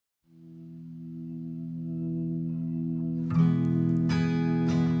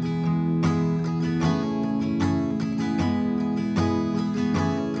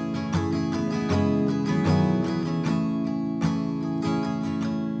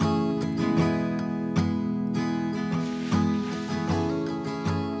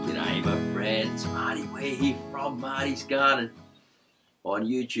here from Marty's Garden on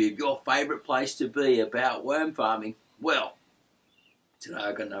YouTube, your favourite place to be about worm farming. Well, today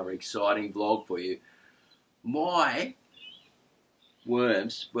I've got another exciting vlog for you. My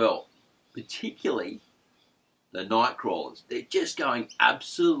worms, well, particularly the night crawlers, they're just going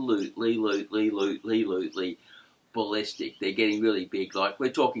absolutely ballistic. They're getting really big, like we're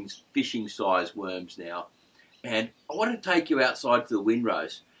talking fishing size worms now. And I want to take you outside to the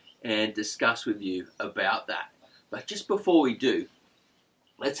windrows and discuss with you about that. But just before we do,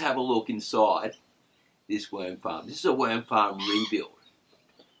 let's have a look inside this worm farm. This is a worm farm rebuild.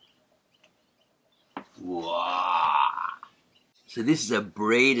 Wow! So this is a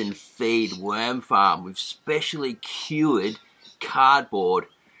breed and feed worm farm with specially cured cardboard.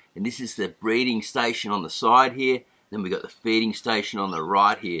 And this is the breeding station on the side here. Then we've got the feeding station on the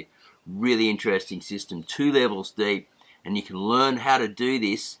right here. Really interesting system, 2 levels deep. And you can learn how to do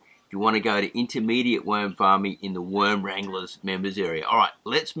this if you want to go to intermediate worm farming in the Worm Wranglers members area. Alright,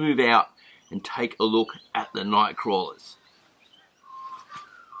 let's move out and take a look at the night crawlers.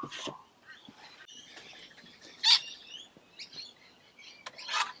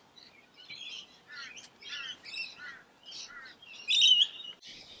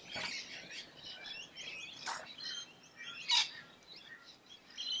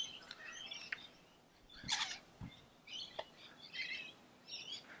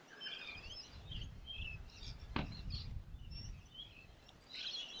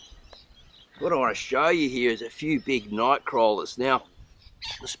 What I want to show you here is a few big night crawlers. Now,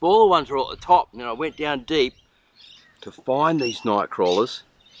 the smaller ones are all at the top. Now, I went down deep to find these night crawlers.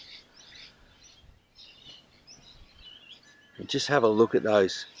 And just have a look at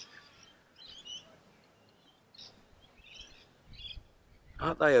those.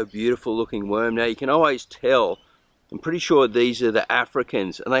 Aren't they a beautiful looking worm? Now, you can always tell, I'm pretty sure these are the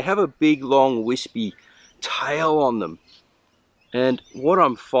Africans, and they have a big, long, wispy tail on them. And what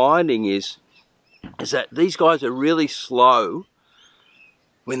I'm finding is that these guys are really slow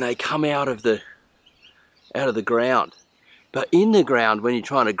when they come out of the ground. But in the ground, when you're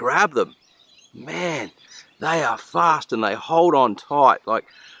trying to grab them, man, they are fast and they hold on tight like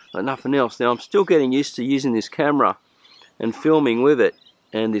nothing else. Now, I'm still getting used to using this camera and filming with it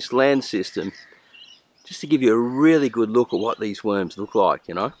and this lens system just to give you a really good look at what these worms look like,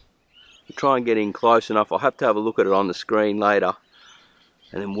 you know. I'll try and get in close enough. I'll have to have a look at it on the screen later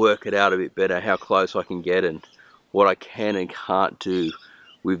and then work it out a bit better, how close I can get and what I can and can't do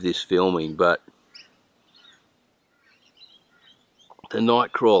with this filming. But the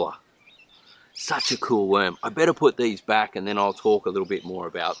night crawler, such a cool worm. I better put these back and then I'll talk a little bit more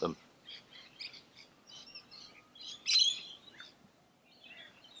about them.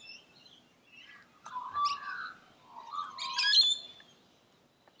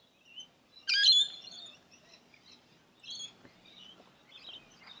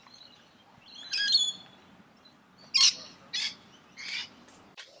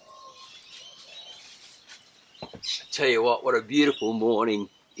 Tell you what a beautiful morning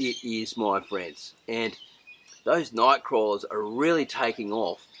it is, my friends. And those night crawlers are really taking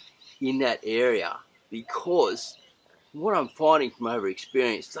off in that area because what I'm finding from over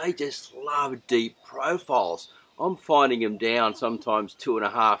experience, they just love deep profiles. I'm finding them down sometimes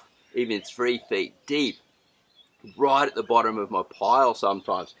 2.5, even 3 feet deep, right at the bottom of my pile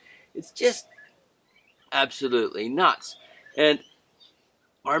sometimes. It's just absolutely nuts. And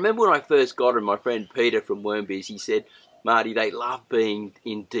I remember when I first got them, my friend Peter from Wormbiz, he said, Marty, they love being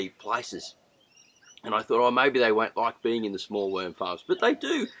in deep places. And I thought, oh, maybe they won't like being in the small worm farms. But they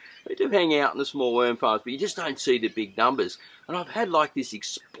do. They do hang out in the small worm farms, but you just don't see the big numbers. And I've had like this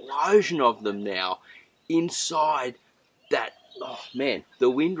explosion of them now inside that, oh man,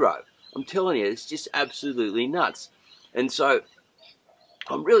 the windrow. I'm telling you, it's just absolutely nuts. And so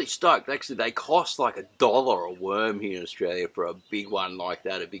I'm really stoked. Actually, they cost like $1 a worm here in Australia for a big one like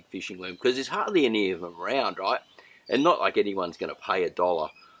that, a big fishing worm, because there's hardly any of them around, right? And not like anyone's going to pay $1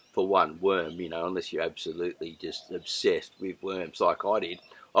 for one worm, you know, unless you're absolutely just obsessed with worms like I did.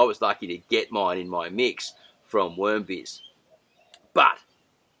 I was lucky to get mine in my mix from Wormbiz. But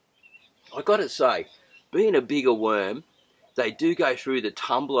I got to say, being a bigger worm, they do go through the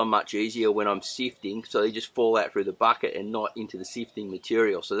tumbler much easier when I'm sifting, so they just fall out through the bucket and not into the sifting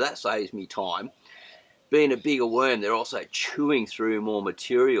material, so that saves me time. Being a bigger worm, they're also chewing through more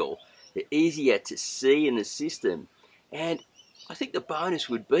material. They're easier to see in the system, and I think the bonus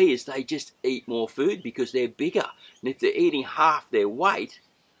would be is they just eat more food because they're bigger. And if they're eating half their weight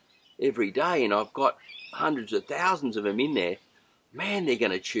every day, and I've got hundreds of thousands of them in there, man, they're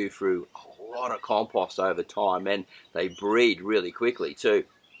going to chew through a lot of compost over time, and they breed really quickly too.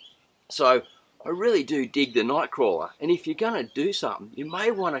 So I really do dig the nightcrawler, and if you're going to do something, you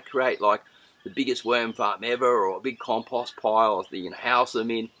may want to create like the biggest worm farm ever, or a big compost pile that you can house them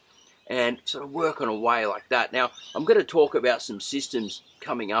in, and sort of work on a way like that. Now, I'm going to talk about some systems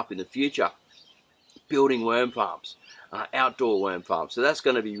coming up in the future, building worm farms, outdoor worm farms, so that's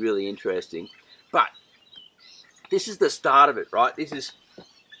going to be really interesting. But this is the start of it, right? This is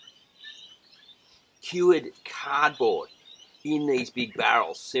cured cardboard in these big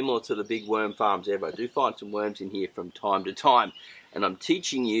barrels, similar to the big worm farms ever. I do find some worms in here from time to time, and I'm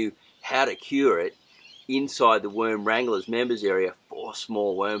teaching you how to cure it inside the Worm Wranglers members area for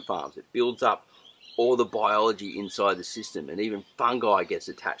small worm farms. It builds up all the biology inside the system, and even fungi gets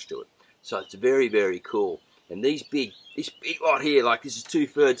attached to it. So it's very, very cool. And this big lot here, like this is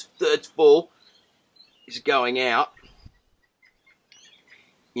 2/3 full, is going out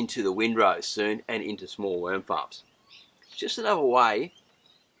into the windrows soon and into small worm farms. It's just another way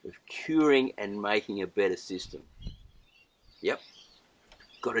of curing and making a better system. Yep,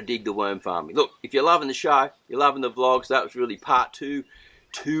 got to dig the worm farming. Look, if you're loving the show, you're loving the vlogs, that was really part 2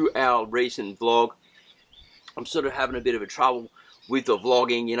 to our recent vlog. I'm sort of having a bit of a trouble with the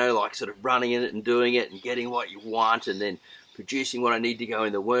vlogging, you know, like sort of running it and doing it and getting what you want and then producing what I need to go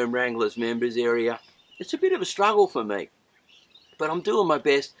in the Worm Wranglers members area. It's a bit of a struggle for me, but I'm doing my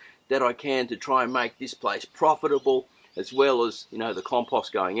best that I can to try and make this place profitable, as well as, you know, the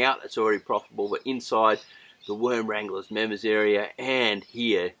compost going out, that's already profitable, but inside the Worm Wranglers members area and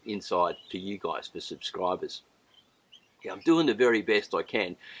here inside for you guys, for subscribers. Yeah, I'm doing the very best I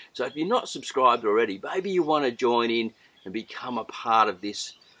can. So if you're not subscribed already, maybe you want to join in and become a part of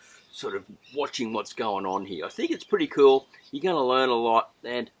this sort of watching what's going on here. I think it's pretty cool. You're going to learn a lot,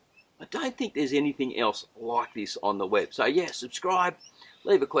 and I don't think there's anything else like this on the web. So yeah, subscribe,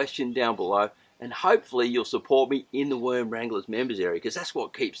 leave a question down below, and hopefully you'll support me in the Worm Wranglers members area, because that's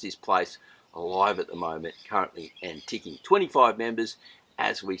what keeps this place alive at the moment, currently, and ticking. 25 members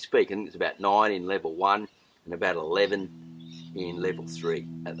as we speak. I think it's about 9 in level 1 and about 11 in level 3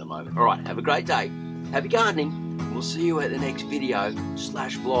 at the moment. All right, have a great day. Happy gardening. And we'll see you at the next video /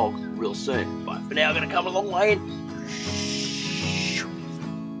 vlog real soon. Bye for now. I'm going to come a long way in.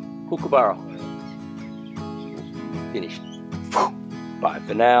 Kookaburra. Finished. Bye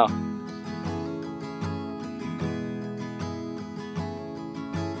for now.